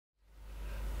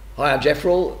Hi, I'm Jeff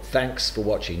Rawle. Thanks for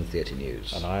watching Theatre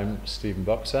News. And I'm Stephen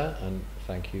Boxer, and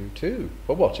thank you too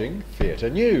for watching Theatre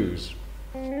News.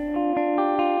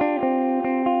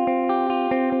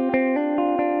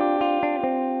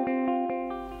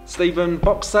 Stephen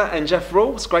Boxer and Jeff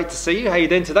Rawle, it's great to see you. How are you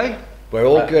doing today? We're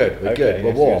all good. We're good. We're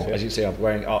yes, warm. yes. As you see, I'm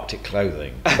wearing Arctic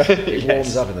clothing. It warms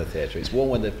Yes. up in the theatre. It's warm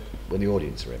when the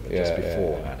audience are in, but just Yeah, yeah,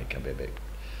 beforehand yeah. it can be a bit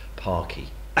parky.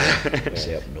 You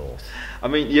see up north. I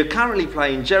mean, you're currently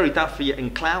playing Jerry Duffy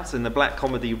and Klaus in the black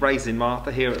comedy Raising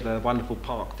Martha here at the wonderful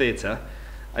Park Theatre.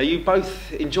 Are you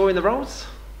both enjoying the roles?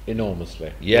 Enormously.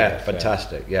 Yeah, Yes,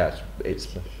 fantastic. Yeah, it's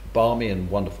balmy and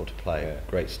wonderful to play. Yeah.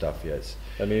 Great stuff. Yes.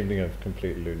 An evening of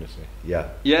complete lunacy. Yeah.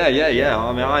 Yeah. Yeah, I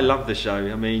mean, yeah. I love the show.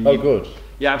 I mean, Oh, good.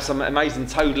 You have some amazing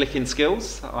toad licking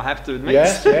skills, I have to admit.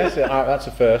 Yes, yes. That's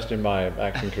a first in my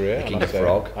acting career. I Licking must a say.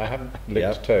 frog. I haven't licked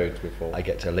Yep. toads before. I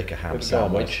get to lick a ham It's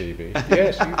on my sandwich. TV.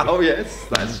 Yes, you Oh yes,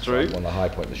 that's true. On the high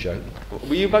point of the show.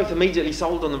 Were you both immediately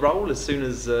sold on the role as soon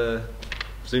as it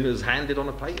was handed on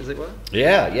a plate, as it were?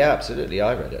 Yeah, absolutely.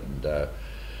 I read it and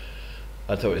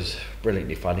I thought it was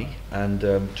brilliantly funny and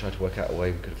tried to work out a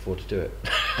way we could afford to do it.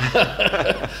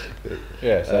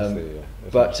 Yes, that's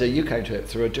But you came to it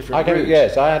through a different route.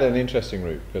 Yes, I had an interesting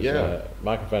route because Yeah.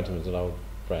 Michael Fenton was an old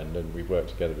friend and we'd worked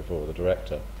together before with the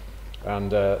director,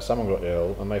 and someone got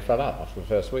ill and they fell out after the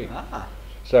first week. Ah.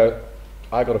 So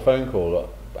I got a phone call at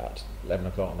about 11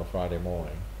 o'clock on a Friday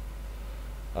morning,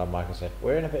 and Michael said,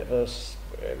 "We're in a bit of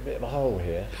a hole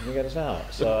here, can you get us out?"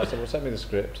 So I said, "Well, send me the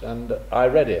script," and I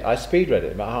read it. I speed read it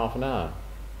in about half an hour.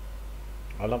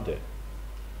 I loved it.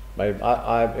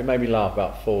 It made me laugh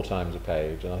about 4 times a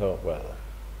page, and I thought, well,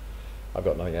 I've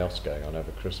got nothing else going on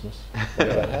over Christmas. What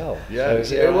the hell? Yeah,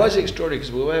 So, it was extraordinary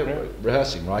because we were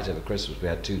rehearsing right over Christmas. We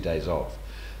had 2 days off,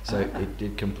 so it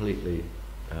did completely.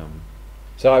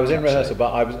 So I was in Absolutely. rehearsal,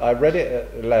 but I read it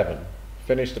at 11,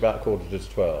 finished about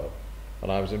 11:45,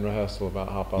 and I was in rehearsal about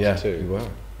 2:30. We were.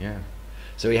 Yeah.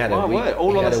 So he had Wow, a week. right,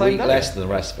 all he on had the a same week day? less than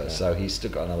the rest of us, so he's still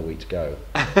got another week to go.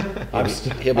 He'll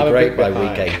be I'm a great bit by behind.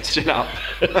 week 8. Chin up.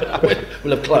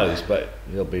 We'll have closed, but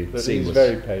he'll be But he's seamless.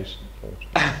 very patient.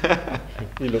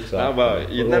 He looks Oh, after well,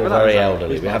 me. you'd We're never all know. very is that?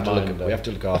 elderly. He's We my have to mind, we have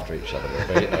to look after each other. We're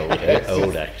very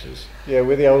old actors. Yeah,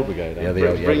 we're the old brigade. Yeah, aren't the, we?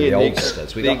 old, yeah, Bring the in the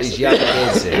oldsters. We've the got these young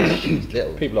kids here, these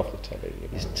little. People off the telly. You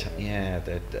know. Yeah,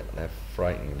 they're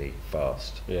frighteningly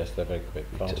fast. Yes, they're very quick.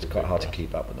 It's quite hard to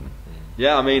keep up with them.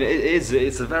 Yeah, I mean,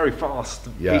 it's a very fast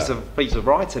Yeah. piece of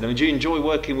writing. I mean, do you enjoy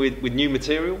working with new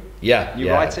material? Yeah, New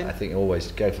yeah. writing? I think always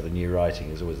to go for the new writing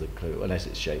is always the clue, unless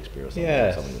it's Shakespeare or something.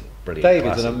 Yes. Something brilliant.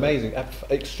 David's classic. an amazing,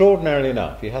 extraordinarily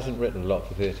enough, he hasn't written a lot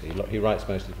for theatre. He writes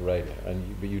mostly for radio,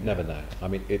 but you'd never know. I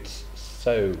mean, it's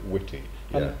so witty.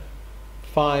 And Yeah.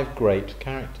 5 great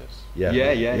characters Yeah,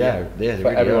 Yeah. they for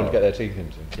really everyone are. to get their teeth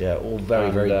into. Yeah, all very,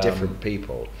 And, very different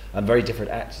people and very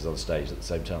different actors on stage at the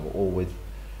same time, all with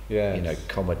Yes.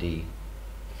 comedy.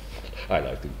 I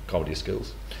like the comedy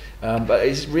skills, but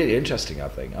it's really interesting. I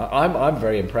think I'm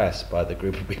very impressed by the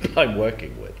group of people I'm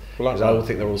working with Well, because I all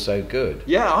think they're all so good.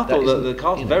 Yeah, I That thought isn't, the cast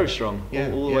you was know, very strong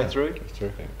all the way through. It's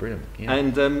terrific. Brilliant. Yeah.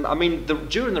 And I mean,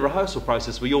 during the rehearsal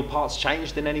process, were your parts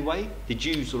changed in any way? Did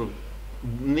you sort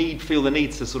of feel the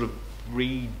need to sort of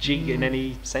rejig in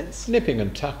any sense? Nipping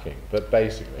and tucking, but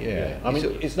basically, Yeah. I mean, You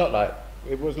sort- it's not like,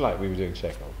 it wasn't like we were doing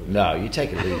Chekhov. was it? No, you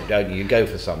take a lead, don't you? You go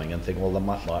for something and think, well, that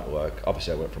might work.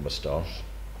 Obviously, I went for moustache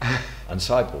and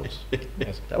sideboards.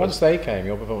 Yes. That Once was- they came,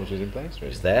 your performance was in place, really. It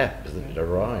was there. It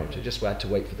arrived. It just had to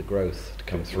wait for the growth to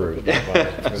come through. Yeah.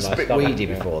 It was a bit weedy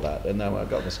before that, and then I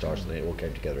got moustache, and then it all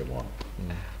came together in one.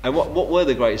 And what were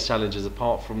the greatest challenges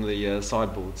apart from the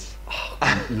sideboards?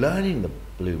 Learning the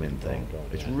blooming thing. Oh, God,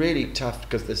 It's yeah. really tough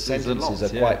because the There's a sentences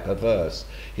lot, are yeah. quite perverse.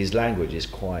 His language is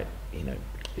quite,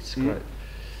 it's quite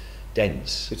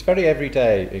dense. It's very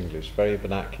everyday English, very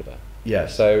vernacular.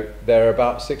 Yes. So there are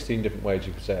about 16 different ways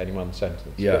you could say any one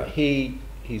sentence. Yeah. But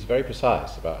he's very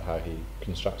precise about how he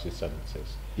constructs his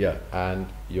sentences. Yeah. And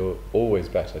you're always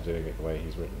better doing it the way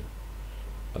he's written it.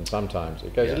 And sometimes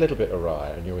it goes Yeah. a little bit awry,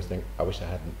 and you always think, I wish I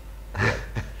hadn't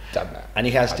done that. And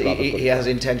he has I'd rather put he it has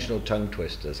down. intentional tongue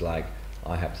twisters, like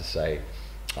I have to say,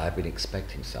 I've been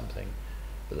expecting something,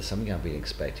 but there's something I've been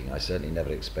expecting. I certainly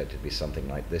never expected to be something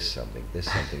like this something. This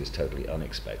something is totally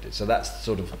unexpected. So that's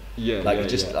sort of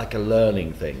like a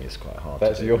learning thing. It's quite hard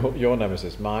That's to do. your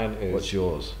nemesis. Mine is... What's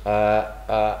yours?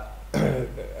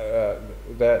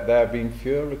 There have been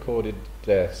fewer recorded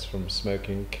deaths from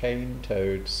smoking cane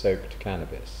toad soaked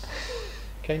cannabis.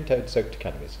 Cane toad soaked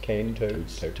cannabis. Cane toad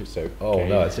soaked. Oh cane.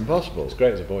 no, it's impossible. It's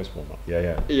great as a voice warmer.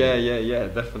 Yeah. Yeah,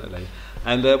 definitely.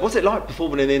 And what's it like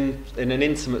performing in an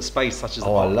intimate space such as the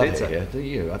Oh, I Park love Theatre? it here. Do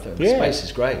you? I think the Yeah. space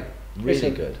is great. Really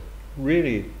good.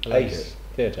 really like ace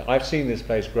theatre. I've seen this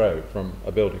place grow from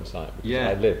a building site because Yeah.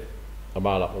 I live a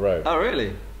mile up the road. Oh,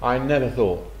 really? I never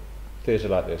thought theatre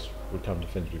like this would come to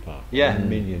Finsbury Park Yeah. in a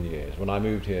million years. When I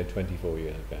moved here 24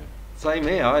 years ago. Same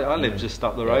here. I live just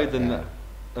up the road, and Yeah.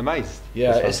 amazed.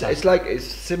 Yeah, It's it's like it's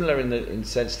similar in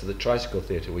sense to the tricycle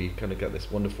theatre, where you kind of get this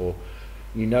wonderful,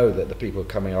 you know that the people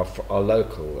coming off are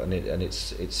local, and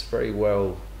it's very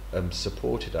well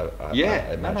supported. I Yeah,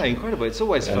 no, imagine. incredible. It's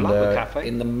always And, full up the cafe.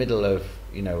 in the middle of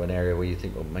an area where you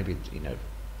think, well, maybe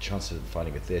chances of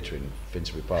finding a theatre in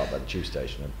Finsbury Park by the tube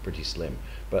station are pretty slim,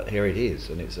 but here it is,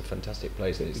 and it's a fantastic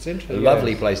place. And it's a interesting,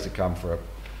 lovely yes. place to come for a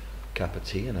cup of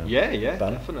tea and a Yeah,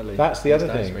 bun. definitely. That's the other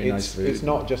It's nice, thing. very nice food. It's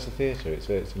not just a theatre. It's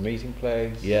a meeting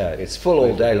place. Yeah, it's full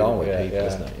all day long with Yeah, people, yeah.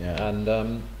 isn't it? Yeah.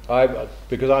 And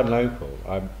because I'm local,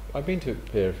 I've been to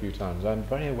here a few times. I'm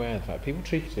very aware of the fact people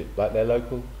treat it like they're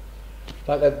local,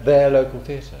 like they're their local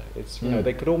theatre. It's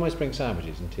they could almost bring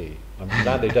sandwiches and tea. I'm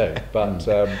glad they don't,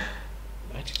 but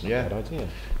actually, Yeah. not a bad idea.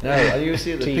 No, and you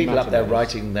see the Tea people up there matinees.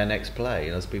 writing their next play,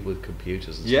 and there's people with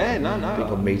computers and Yeah, stuff. no.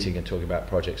 People meeting and talking about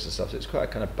projects and stuff. So it's quite a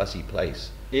kind of buzzy place.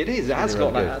 It is. It has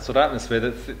really got good. that sort of atmosphere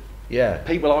that Yeah.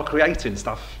 people are creating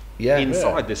stuff Yeah.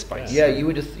 inside Yeah. this space. Yeah, you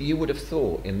would have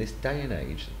thought in this day and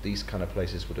age that these kind of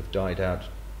places would have died out,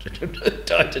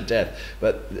 died to death.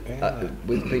 But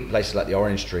with places like the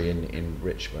Orange Tree in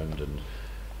Richmond and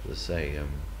let's say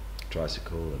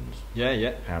Tricycle and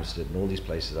Yeah. Hampstead and all these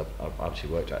places I've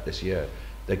actually worked at this year,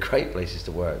 they're great places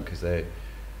to work because they're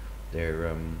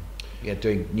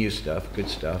doing new stuff, good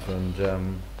stuff,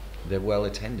 and they're well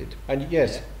attended. And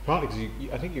yes, partly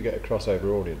because I think you get a crossover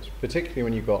audience, particularly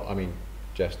when you've got. I mean,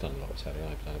 Jeff's done a lot of telly,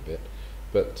 I've done a bit,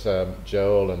 but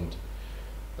Joel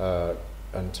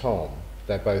and Tom,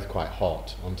 they're both quite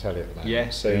hot on telly at the moment.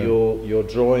 Yes. So Yeah. you're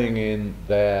drawing in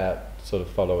their sort of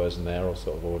followers and their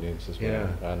sort of audience as well.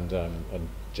 Yeah. And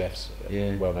Jeff's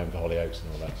Yeah. well known for Hollyoaks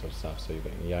and all that sort of stuff. So you're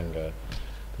getting younger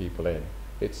people in.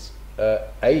 It's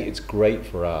it's great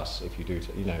for us if you do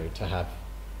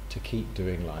to keep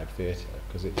doing live theatre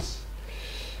because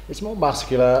it's more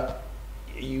muscular.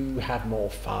 You have more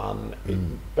fun. It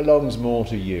belongs more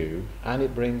to you, and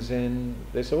it brings in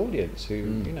this audience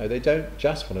who they don't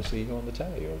just want to see you on the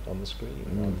telly or on the screen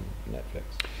or on Netflix.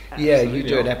 Yeah, you Absolutely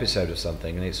do an not. episode of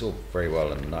something, and it's all very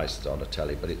well and nice on a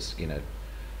telly, but it's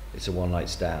it's a one night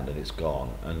stand and it's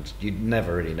gone, and you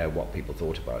never really know what people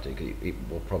thought about it. It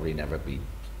will probably never be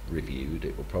reviewed.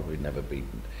 It will probably never be.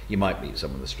 You might meet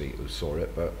someone on the street who saw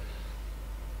it, but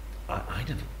I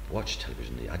never watch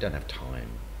television. I don't have time.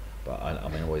 But I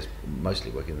mean, always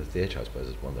mostly working in the theatre, I suppose,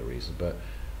 is one of the reasons.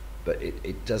 But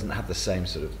it doesn't have the same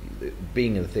sort of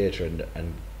being in the theatre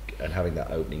and having that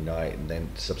opening night, and then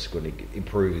subsequently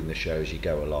improving the show as you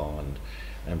go along,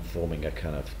 and forming a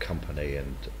kind of company,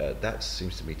 and that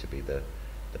seems to me to be the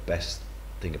best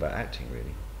thing about acting,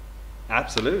 really.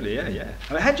 Absolutely, yeah.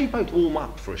 I mean, how do you both warm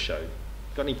up for a show?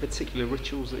 Got any particular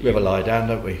rituals that We have a you lie down,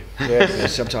 don't we?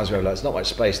 Yes. Sometimes we have there's not much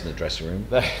space in the dressing room.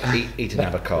 Eat an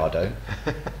avocado.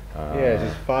 Yeah,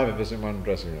 there's 5 of us in one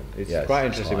dressing room. It's Yes, quite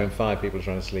it's interesting fine. when 5 people are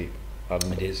trying to sleep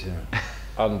under, It is, yeah.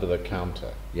 under the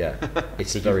counter. Yeah,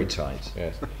 it's very tight.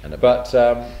 Yes, And but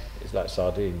it's like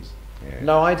sardines. Yeah.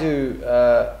 No, I do.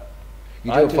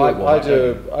 You do a fight warm-up,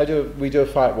 I do. We do a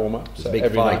fight warm up. There's a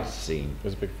big fight scene,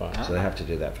 There's a big fight. so they have to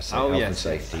do that for Oh, health yes, and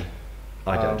safety.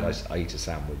 I don't. Um, I eat a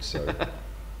sandwich, so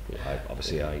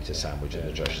I eat a sandwich in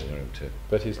the dressing room too.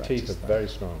 But his practice teeth are that. very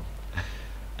strong.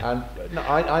 And no,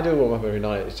 I do warm up every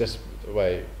night. It's just the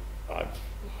way I've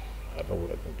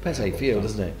always. Depends how you feel,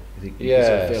 doesn't it? You Yeah,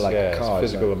 sort of feel like a car.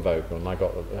 physical isn't and vocal, and I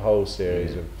got a whole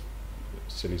series Yeah. of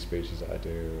silly speeches that I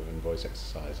do and voice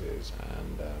exercises,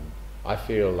 and I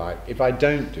feel like if I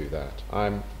don't do that,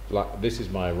 I'm like, this is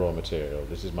my raw material,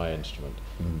 this is my instrument,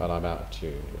 and I'm out of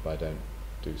tune if I don't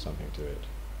do something to it,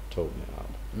 talk me up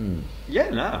Yeah, no,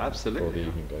 before the absolutely.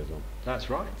 evening goes on. That's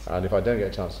right. And if I don't get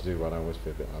a chance to do one, I always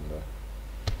feel a bit under.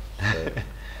 So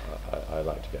I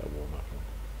like to get a warm up.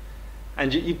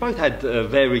 And you've both had a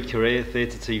varied career,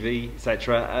 theatre, TV,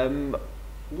 etc.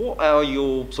 What are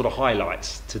your sort of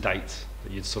highlights to date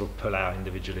that you'd sort of pull out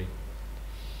individually?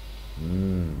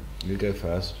 You go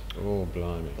first. Oh,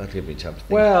 blimey. That'll give me time to think.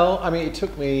 Well, I mean, it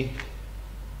took me.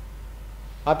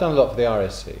 I've done a lot for the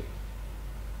RSC,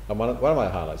 and one of my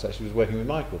highlights actually was working with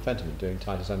Michael Fenterman doing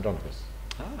Titus Andronicus.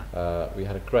 We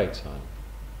had a great time,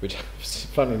 which,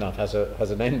 funnily enough, has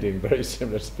an ending very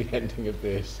similar to the ending of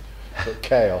this, sort of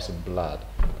chaos and blood,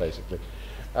 basically.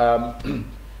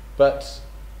 But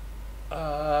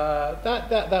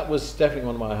that was definitely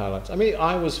one of my highlights. I mean,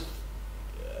 I was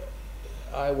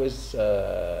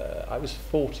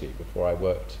 40 before I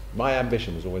worked. My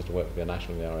ambition was always to work for the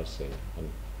National and the RSC, and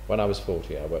When I was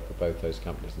 40, I worked for both those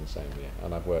companies in the same year,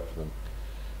 and I've worked for them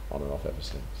on and off ever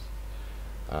since.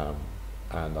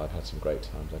 And I've had some great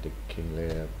times. I did King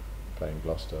Lear, playing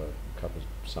Gloucester a couple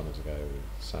of summers ago with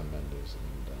Sam Mendes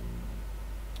and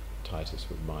Titus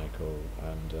with Michael,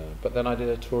 and but then I did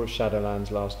a tour of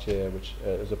Shadowlands last year, which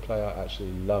is a play I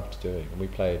actually loved doing, and we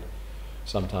played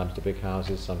sometimes to big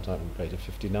houses, sometimes we played to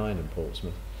 59 in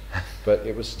Portsmouth, but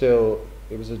it was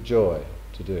a joy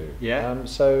to do. Yeah.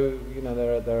 So you know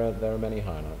there are many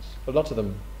highlights. A lot of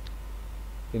them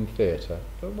in theatre,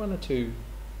 but one or two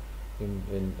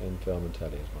in film and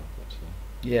telly as well. Actually.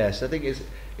 Yes, I think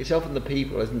it's often the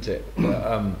people, isn't it?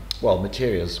 Well,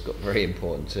 materials got very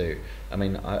important too. I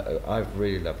mean, I've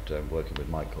really loved working with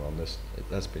Michael on this.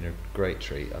 That's been a great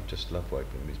treat. I've just loved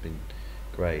working with him. He's been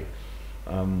great.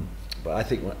 But I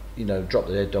think, you know, Drop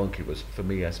the Dead Donkey was, for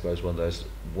me, I suppose, one of those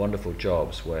wonderful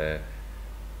jobs where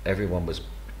everyone was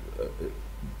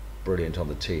brilliant on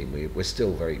the team. We're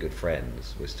still very good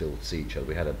friends. We still see each other.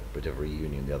 We had a bit of a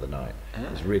reunion the other night. It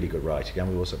was really good writing, and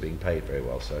we were also being paid very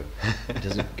well, so it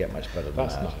doesn't get much better than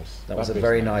That's that. nice. That was a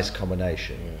very nice nice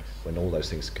combination, yes. when all those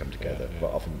things come together. Yeah.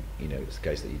 But often, you know, it's the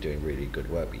case that you're doing really good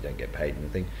work, but you don't get paid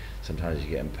anything. Sometimes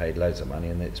you're getting paid loads of money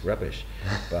and it's rubbish.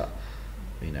 But,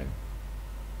 you know.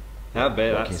 I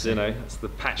bet what that's, can you say? know, that's the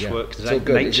patchwork It's all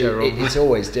good. nature of... It's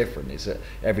always different.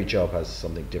 Every job has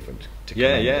something different to come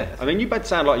in with. I mean, you both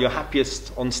sound like you're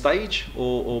happiest on stage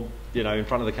or you know, in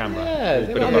front of the camera. Yeah, Or a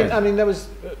bit of both. I mean, there was,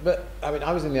 but I mean,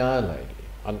 I was in The Iron Lady,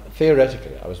 and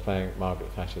theoretically, I was playing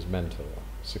Margaret Thatcher's mentor,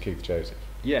 Sir Keith Joseph.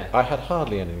 Yeah. I had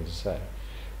hardly anything to say,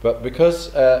 but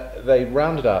because they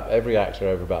rounded up every actor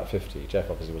over about 50, Jeff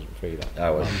obviously wasn't free then.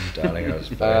 I was, darling, I was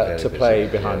very to busy. play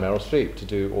behind Yeah. Meryl Streep, to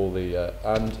do all the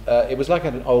and it was like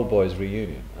an old boys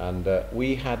reunion, and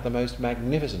we had the most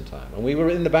magnificent time, and we were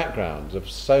in the background of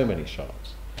so many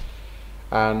shots,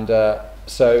 and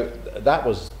so that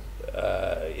was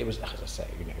it was, as I say,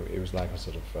 you know, it was like a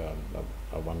sort of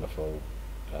a wonderful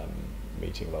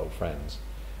meeting of old friends.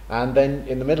 And then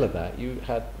in the middle of that, you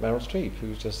had Meryl Streep,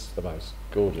 who's just the most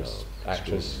gorgeous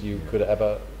actress you could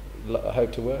ever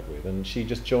hope to work with, and she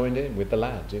just joined in with the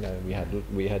lads. You know, we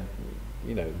had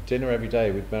you know, dinner every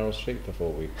day with Meryl Streep for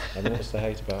 4 weeks. I mean, what's to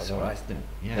hate about That's that? all right, isn't it?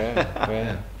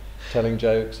 Yeah. Telling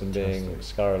jokes and being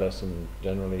scurrilous and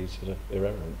generally sort of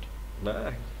irreverent.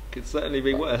 No, could certainly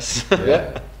be worse.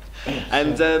 Yeah.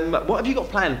 And what have you got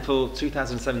planned for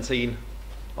 2017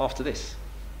 after this?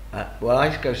 Well,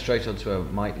 I go straight onto a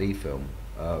Mike Leigh film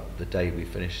the day we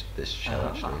finish this show,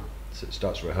 actually. So it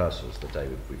starts rehearsals the day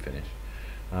we finish.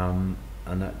 And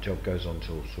that job goes on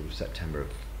till sort of September of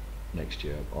next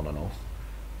year, on and off.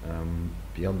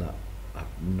 Beyond that,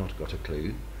 I've not got a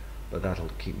clue, but that'll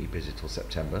keep me busy till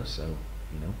September, so,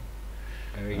 you know.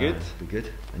 Very good. Be good.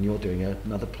 And you're doing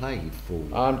another play for...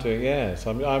 I'm doing, yes.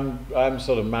 I'm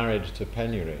sort of married to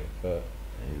penury for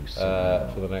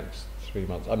the next 3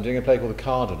 months. I'm doing a play called The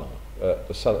Cardinal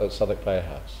at Southwark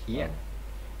Playhouse. Yeah.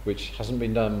 Which hasn't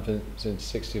been done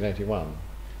since 1681,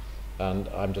 and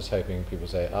I'm just hoping people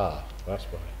say, that's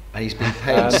why. And he's been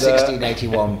paid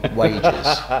 1681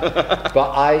 wages.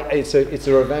 But it's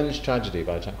a revenge tragedy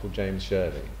by a chap called James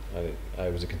Shirley. I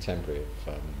was a contemporary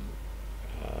of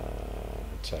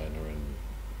Turner and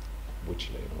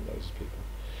Wycherley and all those people.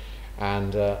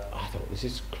 And I thought, this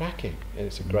is cracking, and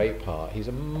it's a great part. He's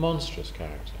a monstrous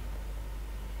character.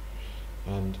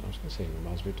 And I was going to say he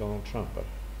reminds me of Donald Trump, but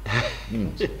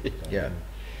Yeah.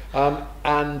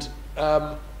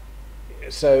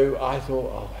 So I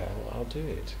thought, oh hell, I'll do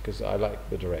it, because I like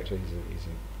the director. He's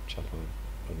a chap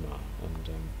I admire, and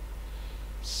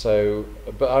so.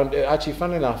 But actually,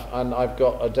 funnily enough, and I've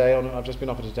got a day on. I've just been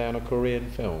offered a day on a Korean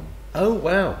film. Oh,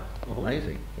 wow.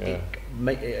 Amazing. Yeah.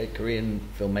 A Korean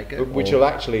filmmaker? Which will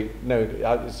actually, no,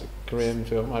 it's a Korean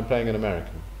film. I'm playing an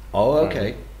American. Oh,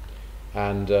 okay.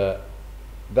 And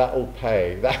that'll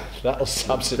pay, that'll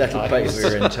subsidise That'll pay for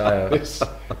your entire this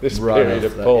run period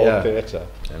of poor yeah. theatre.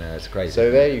 I know, it's crazy.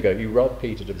 So there you go, you rob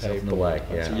Peter to pay in the Paul. way,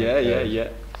 That's yeah. right. Yeah.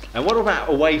 And what about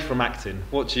away from acting?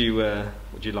 What do you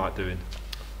like doing?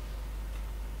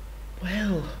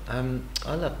 Well,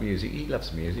 I love music. He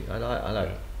loves music. I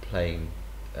like playing,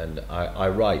 and I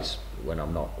write when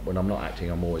I'm not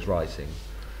acting. I'm always writing,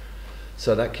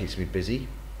 so that keeps me busy.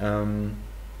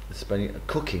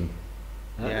 Cooking,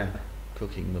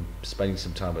 cooking, spending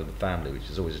some time with the family, which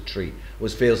is always a treat.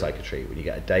 Always feels like a treat when you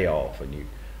get a day off and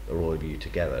are all of you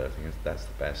together. I think that's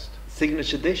the best.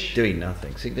 Signature dish? Doing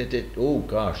nothing. Oh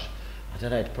gosh, I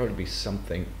don't know. It'd probably be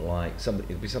something like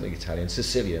It'd be something Italian,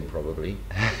 Sicilian probably.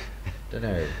 Don't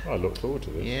know. I look forward to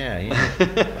this.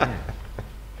 Yeah.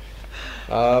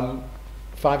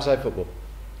 Five-a-side football.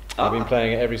 I've been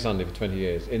playing it every Sunday for 20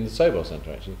 years in the Sobel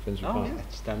Centre, actually, Finsbury Oh Park. yeah,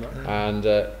 stand up. And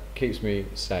keeps me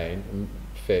sane and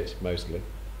fit mostly.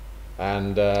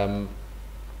 And that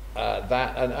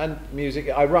and music.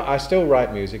 I still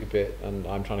write music a bit, and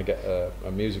I'm trying to get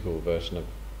a musical version of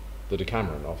the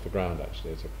Decameron off the ground.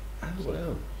 Actually, it's a sort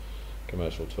of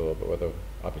commercial tour, but whether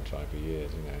I've been trying for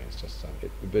years, you know, it's just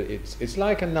but it's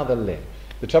like another limb.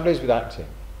 The trouble is with acting,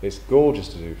 it's gorgeous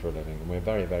to do for a living, and we're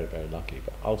very, very, very lucky.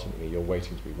 But ultimately, you're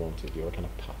waiting to be wanted. You're a kind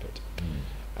of puppet.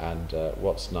 And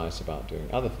what's nice about doing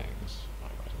other things,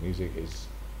 like writing music, is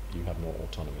you have more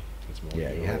autonomy. It's more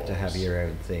Yeah, you have to have your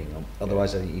own thing.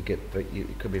 Otherwise, I think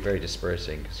it could be very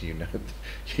dispiriting because you know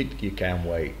you can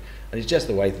wait, and it's just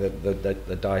the way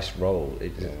the dice roll.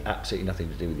 It's absolutely nothing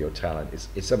to do with your talent.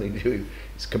 It's something to do.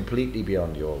 It's completely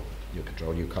beyond your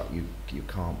control. You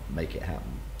can't make it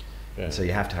happen. Yeah. And so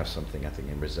you have to have something, I think,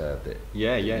 in reserve that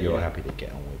you're happy to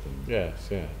get on with.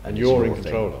 And you're in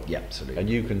control of. Yeah, absolutely. And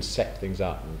you can set things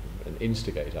up and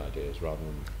instigate ideas rather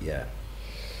than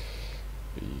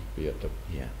be at the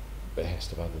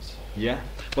behest of others. Yeah.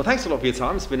 Well, thanks a lot for your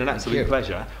time. It's been an absolute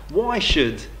pleasure. Why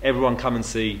should everyone come and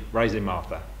see Raising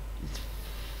Martha?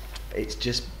 It's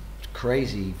just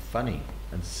crazy funny,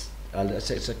 and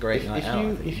it's a great night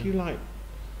out. If you like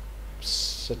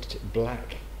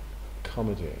black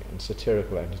comedy and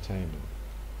satirical entertainment,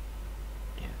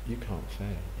 you can't fail.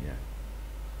 Yeah.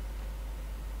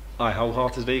 I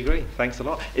wholeheartedly agree. Thanks a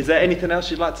lot. Is there anything else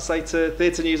you'd like to say to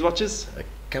Theatre News watchers?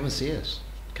 Come and see us.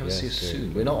 Come and see us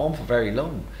soon. We're not on for very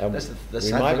long.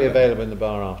 We might be available in the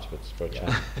bar afterwards for a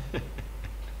chat.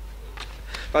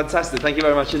 Fantastic. Thank you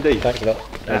very much indeed. Thanks a lot.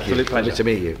 Thank Absolute you. pleasure. Lovely to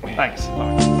meet you. Thanks.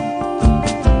 Bye.